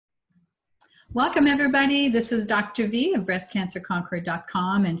Welcome, everybody. This is Dr. V of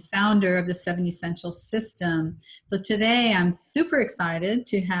BreastCancerConqueror.com and founder of the 7 Essential System. So today I'm super excited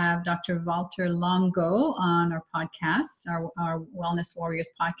to have Dr. Walter Longo on our podcast, our Wellness Warriors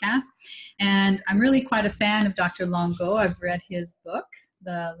podcast. And I'm really quite a fan of Dr. Longo. I've read his book,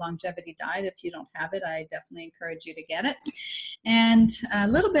 The Longevity Diet. If you don't have it, I definitely encourage you to get it. And a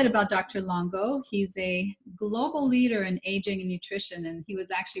little bit about Dr. Longo. He's a global leader in aging and nutrition, and he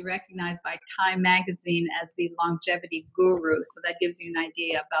was actually recognized by Time magazine as the longevity guru. So that gives you an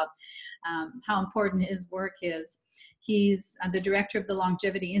idea about how important his work is. He's the director of the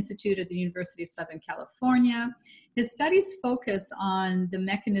Longevity Institute at the University of Southern California. His studies focus on the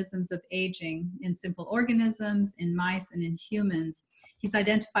mechanisms of aging in simple organisms, in mice, and in humans. He's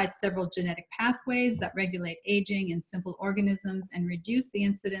identified several genetic pathways that regulate aging in simple organisms and reduce the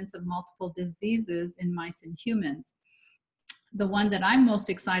incidence of multiple diseases in mice and humans. The one that I'm most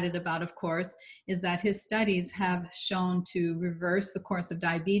excited about, of course, is that his studies have shown to reverse the course of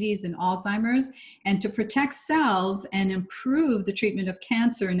diabetes and Alzheimer's and to protect cells and improve the treatment of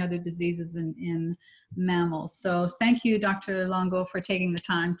cancer and other diseases in mammals. So thank you, Dr. Longo, for taking the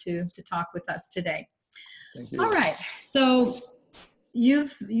time to talk with us today. Thank you. All right. So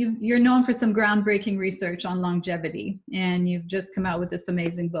you're known for some groundbreaking research on longevity, and you've just come out with this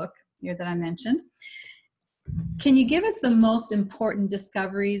amazing book here that I mentioned. Can you give us the most important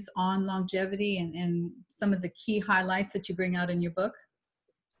discoveries on longevity and some of the key highlights that you bring out in your book?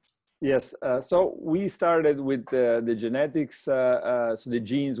 Yes. So we started with the genetics, so the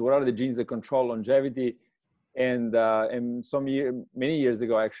genes. What are the genes that control longevity? And many years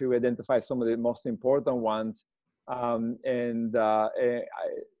ago, actually, we identified some of the most important ones, I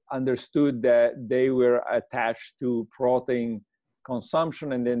understood that they were attached to protein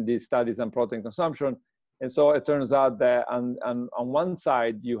consumption, and then these studies on protein consumption. And so it turns out that on one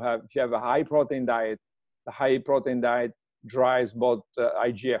side, if you have a high protein diet, the high protein diet drives both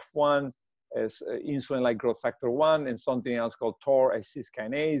IGF-1, as insulin-like growth factor 1, and something else called TOR, as cis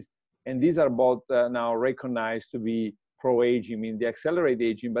kinase. And these are both now recognized to be pro-aging, meaning they accelerate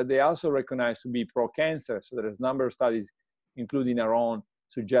aging, but they also recognized to be pro-cancer. So there's a number of studies, including our own,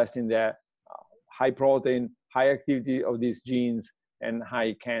 suggesting that high protein, high activity of these genes, and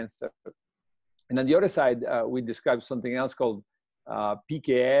high cancer. And on the other side, we described something else called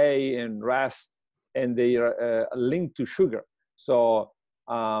pKa and RAS, and they are linked to sugar. So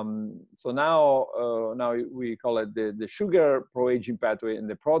now we call it the sugar pro-aging pathway and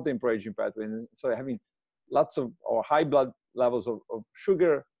the protein pro-aging pathway. And so having lots of or high blood levels of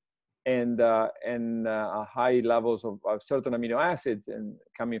sugar and high levels of certain amino acids and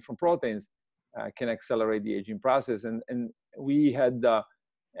coming from proteins can accelerate the aging process. And we had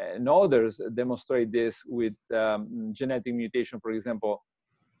and others demonstrate this with genetic mutation, for example,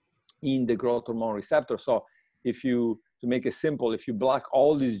 in the growth hormone receptor. So to make it simple, if you block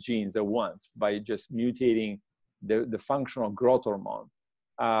all these genes at once by just mutating the functional growth hormone,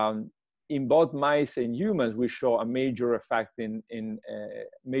 in both mice and humans, we show a major effect in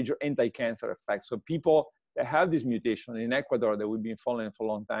major anti-cancer effect. So people that have this mutation in Ecuador that we've been following for a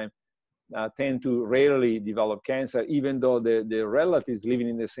long time, tend to rarely develop cancer, even though the relatives living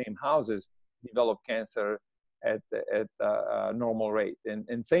in the same houses develop cancer at a normal rate.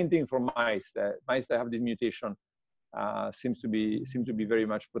 And same thing for mice. Mice that have this mutation seem to be very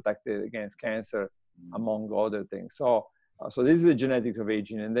much protected against cancer, among other things. So this is the genetics of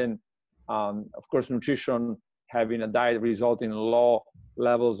aging. And then, of course, nutrition, having a diet resulting in low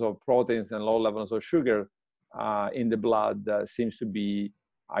levels of proteins and low levels of sugar in the blood seems to be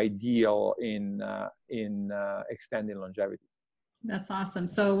ideal in extending longevity. That's awesome.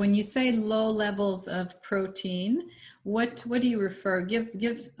 So when you say low levels of protein, what do you refer? Give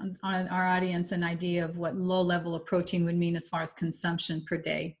our audience an idea of what low level of protein would mean as far as consumption per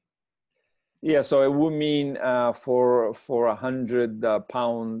day. Yeah, so it would mean for a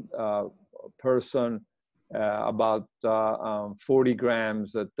 100-pound person, about 40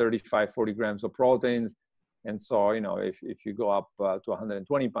 grams, 40 grams of proteins. And so, if you go up to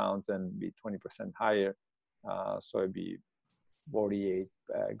 120 pounds and be 20% higher, so it'd be 48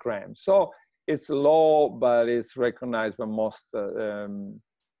 grams. So it's low, but it's recognized by most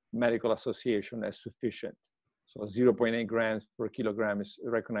medical association as sufficient. So 0.8 grams per kilogram is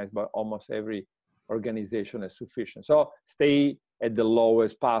recognized by almost every organization as sufficient. So stay at the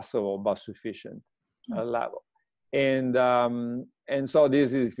lowest possible but sufficient level. And so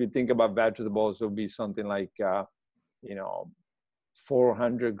this is, if you think about vegetables, it would be something like,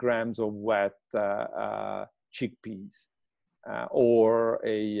 400 grams of wet chickpeas, or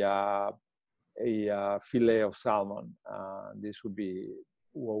a fillet of salmon. This would be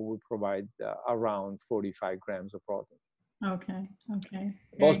what would provide around 45 grams of protein. Okay. Okay.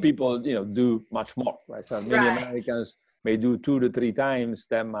 Most people, do much more, right? So many Right. Americans may do 2 to 3 times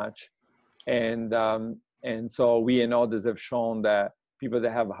that much. And so we and others have shown that people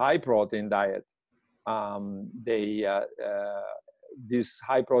that have high protein diet, this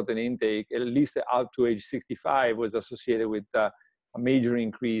high protein intake, at least up to age 65, was associated with a major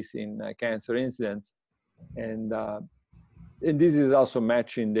increase in cancer incidence. And this is also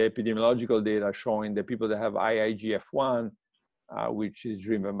matching the epidemiological data showing that people that have IIGF-1, which is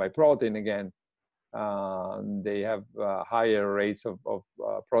driven by protein again, they have higher rates of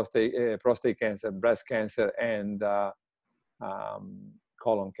prostate cancer, breast cancer, and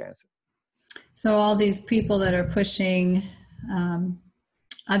colon cancer. So all these people that are pushing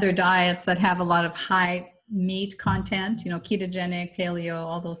other diets that have a lot of high meat content, ketogenic, paleo,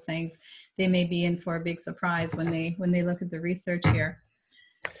 all those things, they may be in for a big surprise when they look at the research here.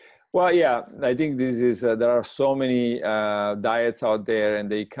 Well, yeah, I think this is, there are so many diets out there, and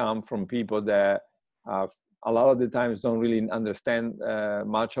they come from people that a lot of the times don't really understand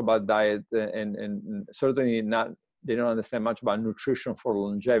much about diet, and certainly they don't understand much about nutrition for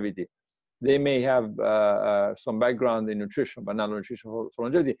longevity. They may have some background in nutrition, but not nutrition for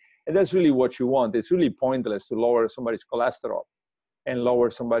longevity. And that's really what you want. It's really pointless to lower somebody's cholesterol and lower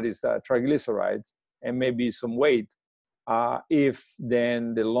somebody's triglycerides and maybe some weight, if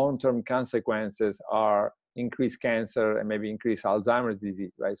then the long-term consequences are increased cancer and maybe increased Alzheimer's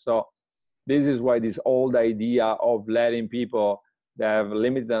disease, right? So this is why this old idea of letting people that have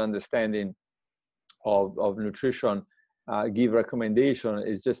limited understanding of nutrition give recommendation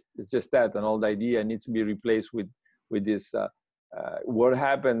is just that an old idea. Needs to be replaced with this what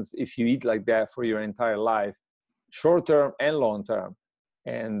happens if you eat like that for your entire life, short term and long term,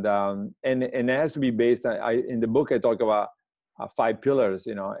 and it has to be based on, in the book I talk about 5 pillars,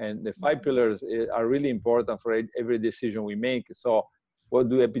 and the 5 pillars are really important for every decision we make. So what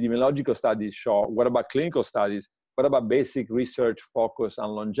do epidemiological studies show? What about clinical studies? What about basic research focus on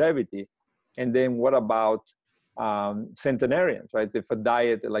longevity? And then what about centenarians, right? If a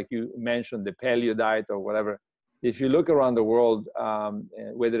diet, like you mentioned, the paleo diet or whatever, if you look around the world,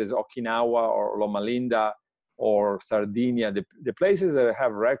 whether it's Okinawa or Loma Linda or Sardinia, the places that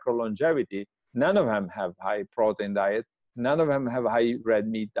have record longevity, none of them have high protein diet, none of them have high red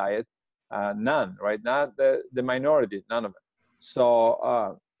meat diet, none, right? Not the minority, none of them.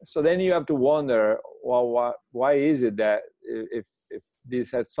 So then you have to wonder, well, why is it that if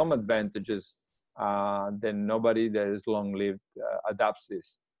this has some advantages, then nobody that is long-lived adopts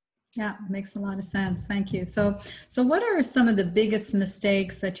this? Yeah, makes a lot of sense. Thank you. So what are some of the biggest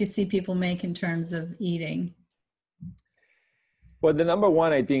mistakes that you see people make in terms of eating? Well, the number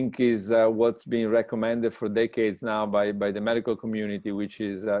one, I think, is what's being recommended for decades now by the medical community, which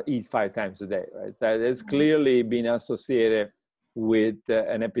is eat 5 times a day, right? So it's clearly been associated with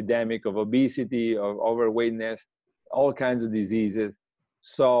an epidemic of obesity, of overweightness, all kinds of diseases.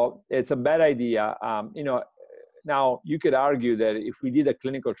 So it's a bad idea. Now you could argue that if we did a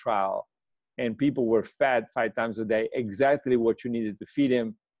clinical trial and people were fed 5 times a day, exactly what you needed to feed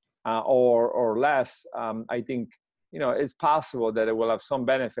them, or less, I think, it's possible that it will have some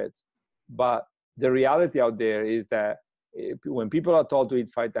benefits. But the reality out there is that when people are told to eat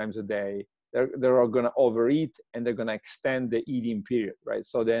 5 times a day, they're going to overeat, and they're going to extend the eating period, right?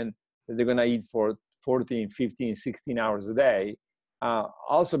 So then they're going to eat for 14, 15, 16 hours a day.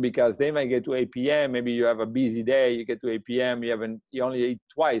 Also because they might get to 8 p.m., maybe you have a busy day, you get to 8 p.m., you only eat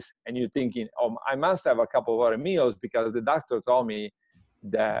twice, and you're thinking, oh, I must have a couple of other meals because the doctor told me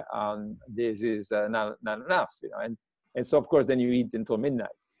that this is not enough, and so of course then you eat until midnight.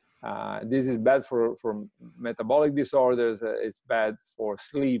 This is bad for metabolic disorders, it's bad for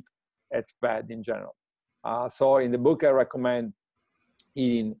sleep, it's bad in general. So in the book I recommend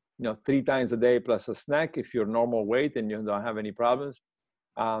eating 3 times a day plus a snack if you're normal weight and you don't have any problems,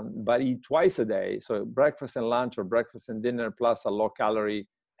 but eat twice a day, so breakfast and lunch or breakfast and dinner plus a low calorie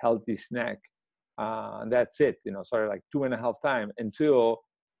healthy snack. And that's it, like 2.5 times until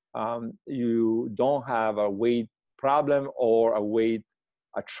you don't have a weight problem or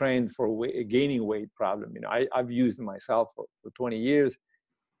a trend for gaining weight problem. I've used it myself for 20 years,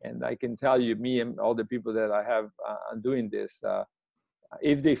 and I can tell you, me and all the people that I have doing this,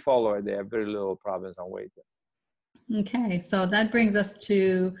 if they follow it, they have very little problems on weight. Okay, so that brings us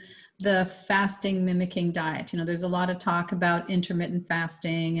to the fasting mimicking diet. There's a lot of talk about intermittent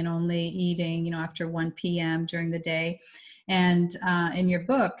fasting and only eating, after 1 p.m. during the day. And in your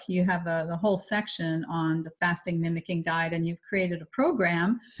book, you have the whole section on the fasting mimicking diet, and you've created a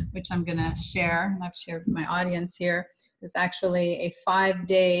program, which I'm going to share, and I've shared with my audience here, is actually a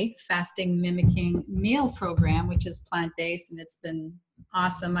 5-day fasting mimicking meal program, which is plant-based, and it's been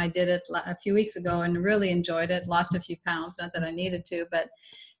awesome. I did it a few weeks ago and really enjoyed it. Lost a few pounds, not that I needed to, but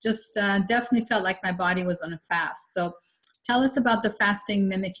just definitely felt like my body was on a fast. So tell us about the fasting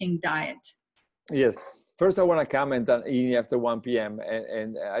mimicking diet. Yes. First, I want to comment on eating after 1 p.m.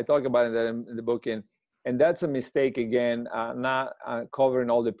 And I talk about it in the book, and that's a mistake again, not covering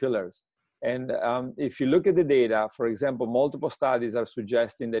all the pillars. And if you look at the data, for example, multiple studies are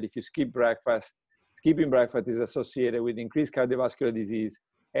suggesting that if you skip breakfast, skipping breakfast is associated with increased cardiovascular disease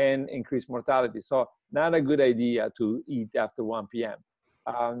and increased mortality. So not a good idea to eat after 1 p.m.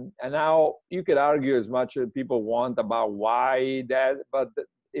 And now you could argue as much as people want about why that, but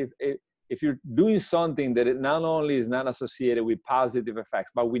if you're doing something that it not only is not associated with positive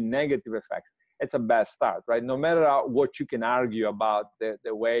effects, but with negative effects, it's a bad start, right? No matter what you can argue about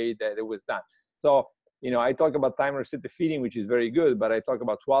the way that it was done. So, I talk about time-restricted feeding, which is very good, but I talk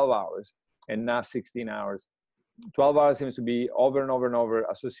about 12 hours and not 16 hours. 12 hours seems to be over and over and over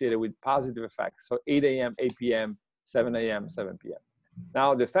associated with positive effects. So 8 a.m., 8 p.m., 7 a.m., 7 p.m.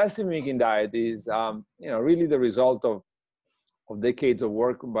 Now, the fasting mimicking diet is, really the result of decades of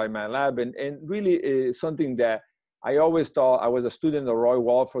work by my lab, and really is something that I always thought. I was a student of Roy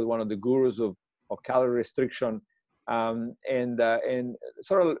Walford, one of the gurus of calorie restriction, and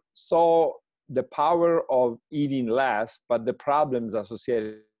sort of saw the power of eating less, but the problems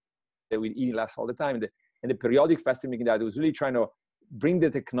associated with eating less all the time. And the periodic fasting mimicking diet was really trying to bring the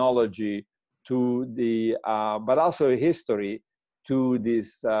technology to the, but also history to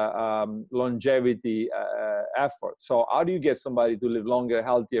this longevity effort. So how do you get somebody to live longer,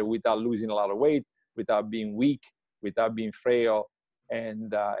 healthier, without losing a lot of weight, without being weak, without being frail,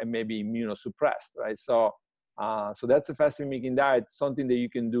 and maybe immunosuppressed, right? So that's a fasting mimicking diet, something that you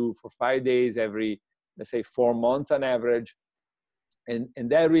can do for 5 days every, let's say, 4 months on average. And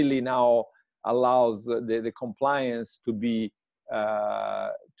that really now allows the compliance to be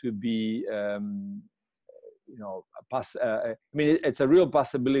I mean, it's a real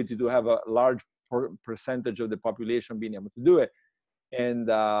possibility to have a large percentage of the population being able to do it. And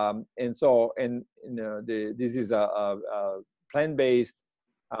this is a plant-based,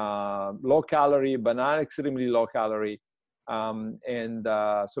 low calorie, but not extremely low calorie.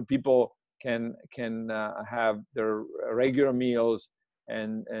 So people can have their regular meals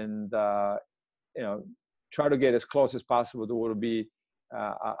and try to get as close as possible to what would be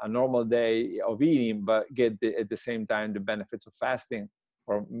a normal day of eating, but get at the same time the benefits of fasting,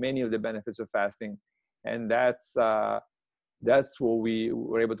 or many of the benefits of fasting. And that's what we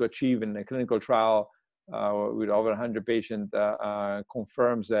were able to achieve in a clinical trial with over 100 patients.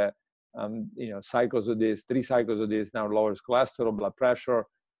 Confirms that 3 cycles of this now lowers cholesterol, blood pressure,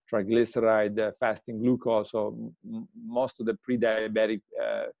 triglyceride, fasting glucose. So most of the pre-diabetic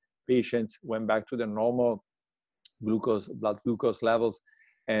patients went back to their normal blood glucose levels,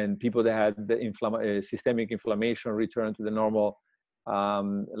 and people that had the systemic inflammation returned to the normal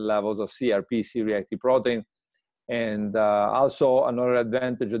levels of CRP, C-reactive protein. And also another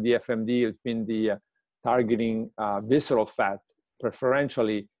advantage of the FMD has been the targeting visceral fat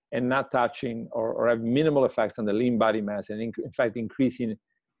preferentially, and not touching or have minimal effects on the lean body mass, and in fact increasing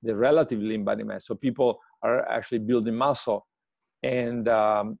the relative lean body mass. So people are actually building muscle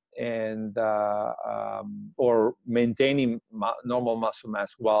or maintaining normal muscle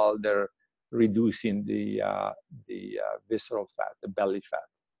mass while they're reducing the visceral fat, the belly fat.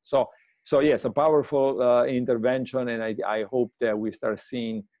 So yes, a powerful intervention, and I hope that we start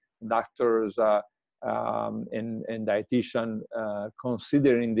seeing doctors and dietitian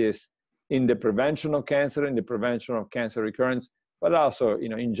considering this in the prevention of cancer, in the prevention of cancer recurrence, but also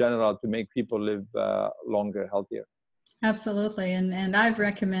in general to make people live longer, healthier. Absolutely. And I've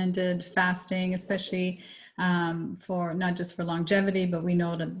recommended fasting, especially for not just for longevity, but we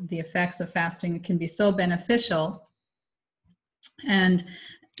know that the effects of fasting can be so beneficial. And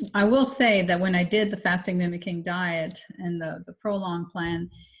I will say that when I did the fasting mimicking diet and the Prolon plan,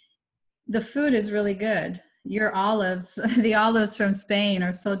 the food is really good. Your olives, the olives from Spain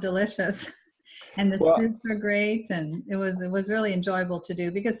are so delicious. And the soups are great. And it was really enjoyable to do,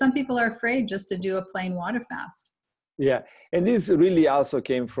 because some people are afraid just to do a plain water fast. Yeah, and this really also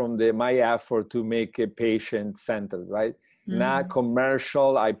came from my effort to make it patient-centered, right? Mm-hmm. Not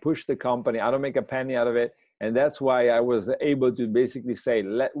commercial. I push the company. I don't make a penny out of it. And that's why I was able to basically say,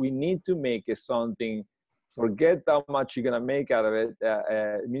 we need to make it something, forget how much you're going to make out of it.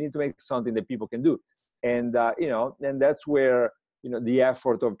 We need to make something that people can do. And, and that's where, the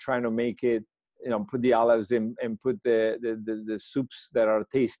effort of trying to make it, put the olives in and put the soups that are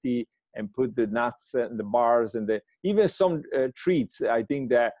tasty and put the nuts and the bars and even some treats, I think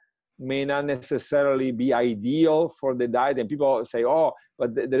that may not necessarily be ideal for the diet. And people say, oh,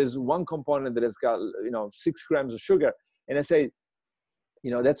 but there is one component that has got, 6 grams of sugar. And I say,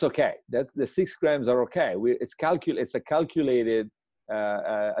 that's okay. That the 6 grams are okay. It's a calculated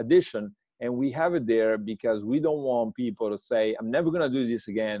addition, and we have it there because we don't want people to say, I'm never going to do this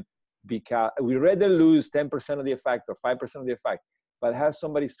again, because we rather lose 10% of the effect or 5% of the effect, but have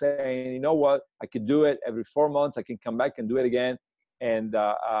somebody saying, you know what, I could do it every 4 months. I can come back and do it again. And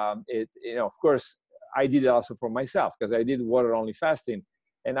of course, I did it also for myself because I did water only fasting,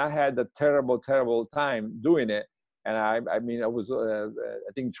 and I had a terrible, terrible time doing it. And I was,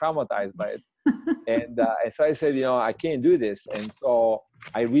 I think, traumatized by it. And so I said, I can't do this. And so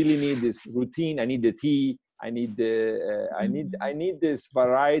I really need this routine. I need the tea. I need I need this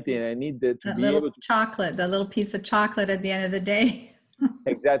variety, and I need to be able to chocolate, that little piece of chocolate at the end of the day.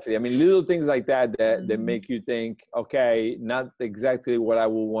 Exactly. I mean, little things like that make you think, okay, not exactly what I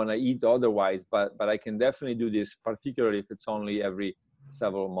would want to eat otherwise, but I can definitely do this, particularly if it's only every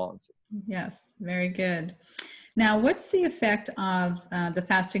several months. Yes, very good. Now, what's the effect of the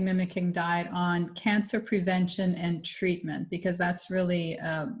fasting mimicking diet on cancer prevention and treatment? Because that's really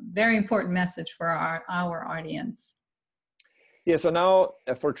a very important message for our audience. Yeah, so now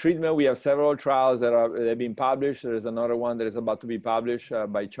for treatment, we have several trials that have been published. There's another one that is about to be published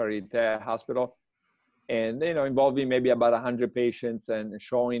by Charité Hospital, and involving maybe about 100 patients and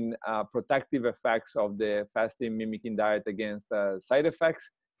showing protective effects of the fasting mimicking diet against side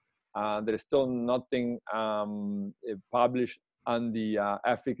effects. There's still nothing published on the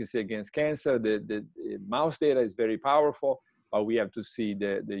efficacy against cancer. The mouse data is very powerful, but we have to see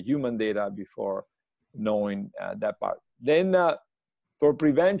the human data before knowing that part. Then for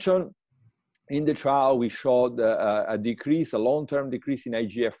prevention, in the trial, we showed a long-term decrease in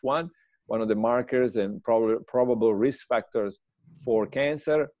IGF-1, one of the markers and probable risk factors for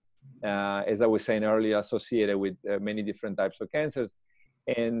cancer, as I was saying earlier, associated with many different types of cancers.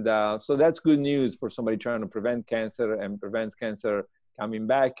 And so that's good news for somebody trying to prevent cancer and prevents cancer coming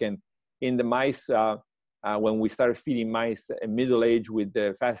back. And in the mice, when we started feeding mice middle age with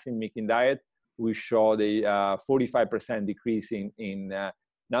the fasting mimicking diet, we showed a 45% decrease in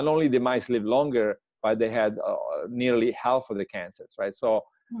not only the mice live longer, but they had nearly half of the cancers, right? So,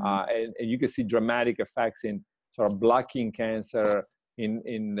 and you can see dramatic effects in sort of blocking cancer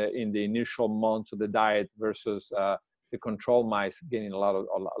in the initial months of the diet versus the control mice getting a lot of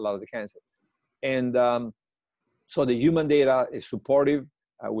the cancer. And so the human data is supportive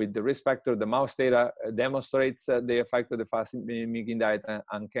with the risk factor. The mouse data demonstrates the effect of the fasting mimicking diet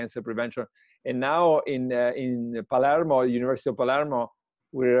on cancer prevention. And now in Palermo, University of Palermo,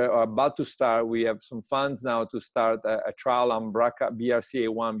 we're about to start. We have some funds now to start a trial on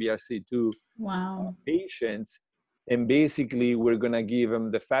BRCA1, BRCA2 patients. And basically, we're going to give them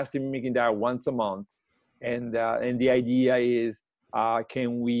the fasting mimicking diet once a month. And the idea is,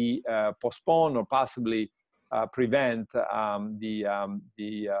 can we postpone or possibly prevent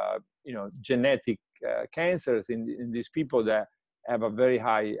the genetic cancers in these people that have a very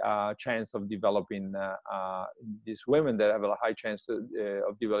high chance of developing, these women that have a high chance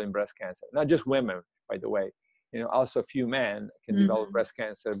of developing breast cancer. Not just women, by the way. Also a few men can develop breast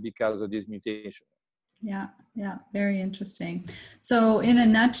cancer because of this mutation. Yeah, very interesting. So in a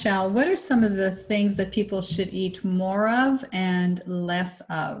nutshell, what are some of the things that people should eat more of and less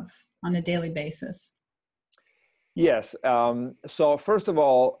of on a daily basis? Yes. So first of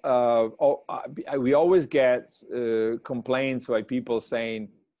all, we always get complaints by people saying,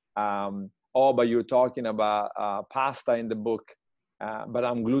 oh, but you're talking about pasta in the book, but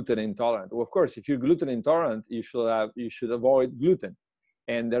I'm gluten intolerant. Well, of course, if you're gluten intolerant, you should avoid gluten.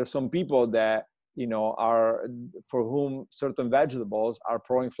 And there are some people that are for whom certain vegetables are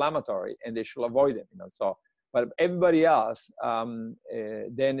pro-inflammatory, and they should avoid them. So, but everybody else,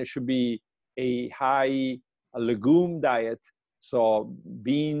 then it should be a high legume diet. So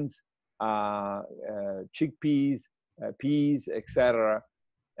beans, chickpeas, peas, etc.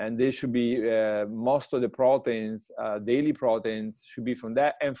 And they should be most of the proteins, daily proteins, should be from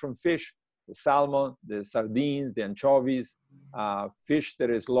that and from fish. The salmon, the sardines, the anchovies, fish that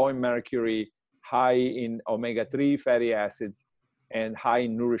is low in mercury, high in omega-3 fatty acids, and high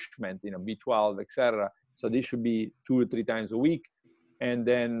in nourishment, B12, etc. So this should be 2 or 3 times a week. And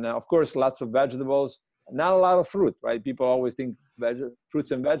then, of course, lots of vegetables, not a lot of fruit, right? People always think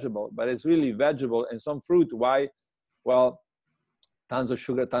fruits and vegetables, but it's really vegetable and some fruit. Why? Well, tons of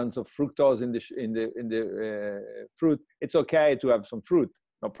sugar, tons of fructose in the fruit. It's okay to have some fruit,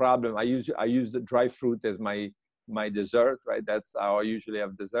 no problem. I use the dry fruit as my dessert, right? That's how I usually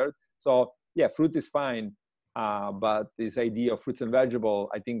have dessert. So yeah, fruit is fine, but this idea of fruits and vegetables,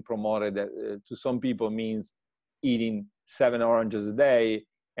 I think, promoted that to some people means eating 7 oranges a day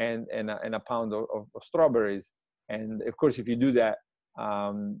and a pound of strawberries. And of course, if you do that,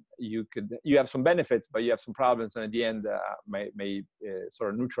 you have some benefits, but you have some problems, and at the end may sort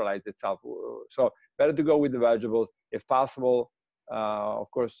of neutralize itself. So better to go with the vegetables if possible. Of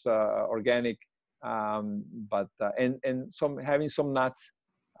course, organic, but having some nuts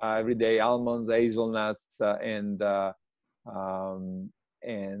every day: almonds, hazelnuts, and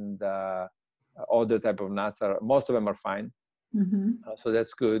other type of nuts. Most of them are fine. Mm-hmm. So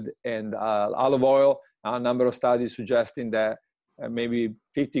that's good. And olive oil, a number of studies suggesting that maybe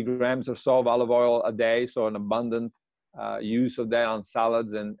 50 grams or so of olive oil a day, so an abundant use of that on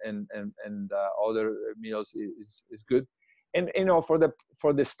salads and other meals is good. And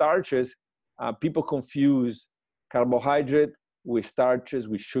for the starches, people confuse carbohydrate with starches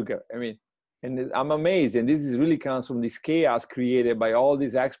with sugar. I mean, and I'm amazed, and this is really comes from this chaos created by all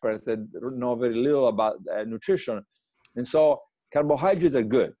these experts that know very little about nutrition. And so carbohydrates are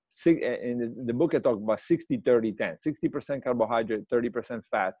good. In the book, I talk about 60-30-10, 60% carbohydrate, 30%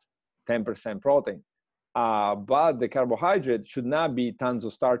 fats, 10% protein. But the carbohydrate should not be tons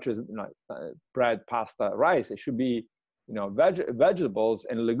of starches, bread, pasta, rice. It should be, vegetables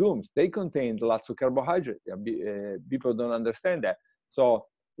and legumes. They contain lots of carbohydrate. People don't understand that. So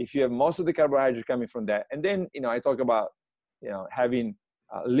if you have most of the carbohydrate coming from that, and then, I talk about, having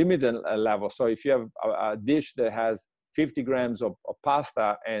a limited level. So if you have a dish that has 50 grams of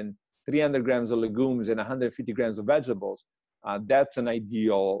pasta and 300 grams of legumes and 150 grams of vegetables, that's an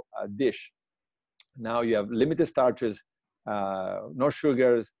ideal dish. Now you have limited starches, no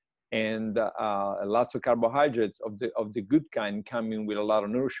sugars, and lots of carbohydrates of the good kind coming with a lot of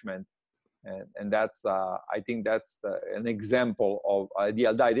nourishment. And that's, I think that's an example of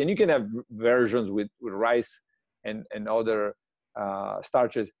ideal diet. And you can have versions with rice and other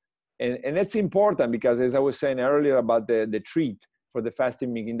starches. And it's important because, as I was saying earlier about the treat for the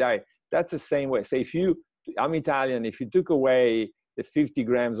fasting mimicking diet, that's the same way. Say, I'm Italian, if you took away the 50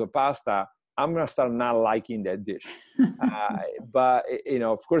 grams of pasta, I'm going to start not liking that dish. But,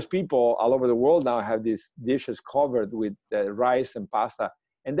 of course, people all over the world now have these dishes covered with rice and pasta.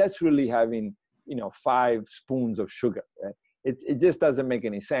 And that's really having, 5 spoons of sugar. It just doesn't make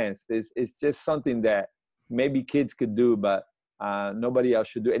any sense. It's just something that maybe kids could do, but nobody else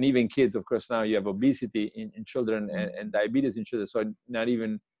should do. And even kids, of course, now you have obesity in children and diabetes in children. So not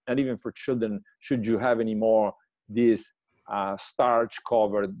even for children should you have any more these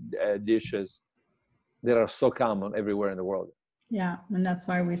starch-covered dishes that are so common everywhere in the world. Yeah, and that's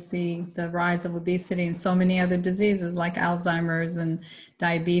why we see the rise of obesity and so many other diseases like Alzheimer's and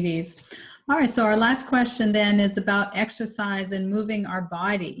diabetes. All right, so our last question then is about exercise and moving our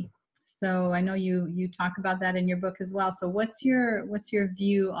body. So I know you talk about that in your book as well. So what's your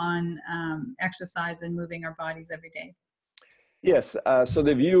view on exercise and moving our bodies every day? Yes, so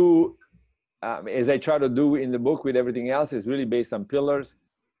the view, as I try to do in the book with everything else, is really based on pillars.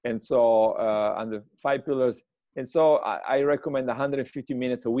 And so on the 5 pillars. And so I recommend 150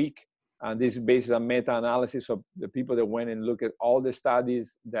 minutes a week. And this is based on meta-analysis of the people that went and look at all the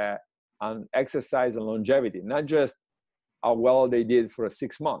studies that on exercise and longevity, not just how well they did for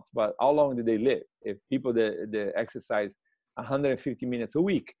 6 months, but how long did they live? If people that exercise 150 minutes a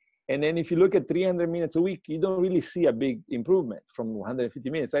week. And then if you look at 300 minutes a week, you don't really see a big improvement from 150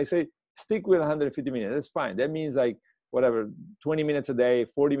 minutes. So I say, stick with 150 minutes. That's fine. That means like, whatever, 20 minutes a day,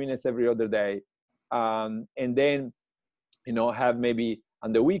 40 minutes every other day. And then, have maybe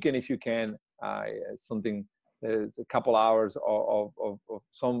on the weekend, if you can, something, a couple hours of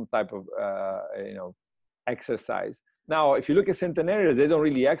some type of, exercise. Now, if you look at centenarians, they don't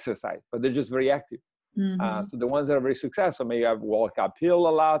really exercise, but they're just very active. Mm-hmm. So the ones that are very successful may have walk uphill a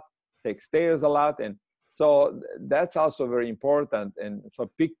lot, take stairs a lot. And so that's also very important. And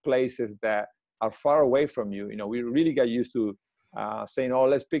so pick places that are far away from you. We really got used to saying, oh,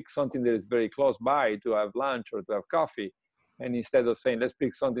 let's pick something that is very close by to have lunch or to have coffee. And instead of saying, let's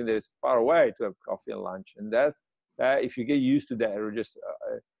pick something that is far away to have coffee and lunch. And that if you get used to that, it just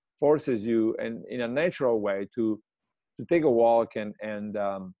forces you and in a natural way to take a walk and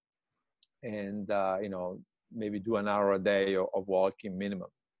maybe do an hour a day of walking minimum.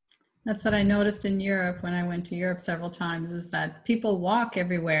 That's what I noticed in Europe when I went to Europe several times, is that people walk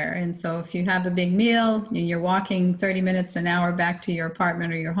everywhere. And so if you have a big meal and you're walking 30 minutes, an hour back to your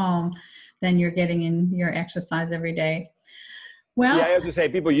apartment or your home, then you're getting in your exercise every day. Well, yeah, I have to say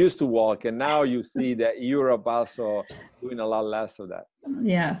people used to walk, and now you see that Europe also doing a lot less of that.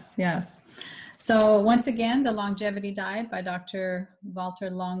 Yes, yes. So once again, The Longevity Diet by Dr.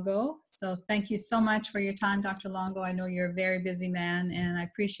 Walter Longo. So thank you so much for your time, Dr. Longo. I know you're a very busy man, and I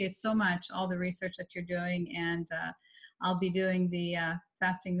appreciate so much all the research that you're doing. And I'll be doing the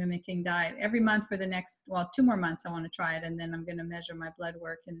fasting mimicking diet every month for the next, well, 2 more months. I want to try it, and then I'm going to measure my blood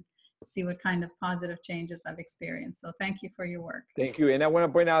work and see what kind of positive changes I've experienced. So thank you for your work. Thank you. And I want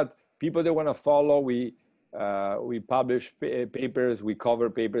to point out, people that want to follow, we publish papers, we cover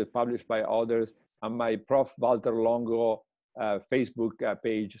papers published by others on my Prof. Walter Longo Facebook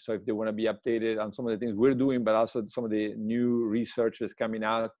page. So if they want to be updated on some of the things we're doing, but also some of the new research that's coming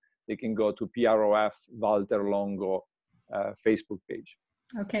out, they can go to PROF Walter Longo Facebook page.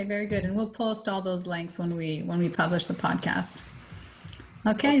 Okay, very good. And we'll post all those links when we publish the podcast.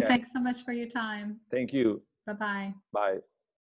 Okay, thanks so much for your time. Thank you. Bye-bye. Bye.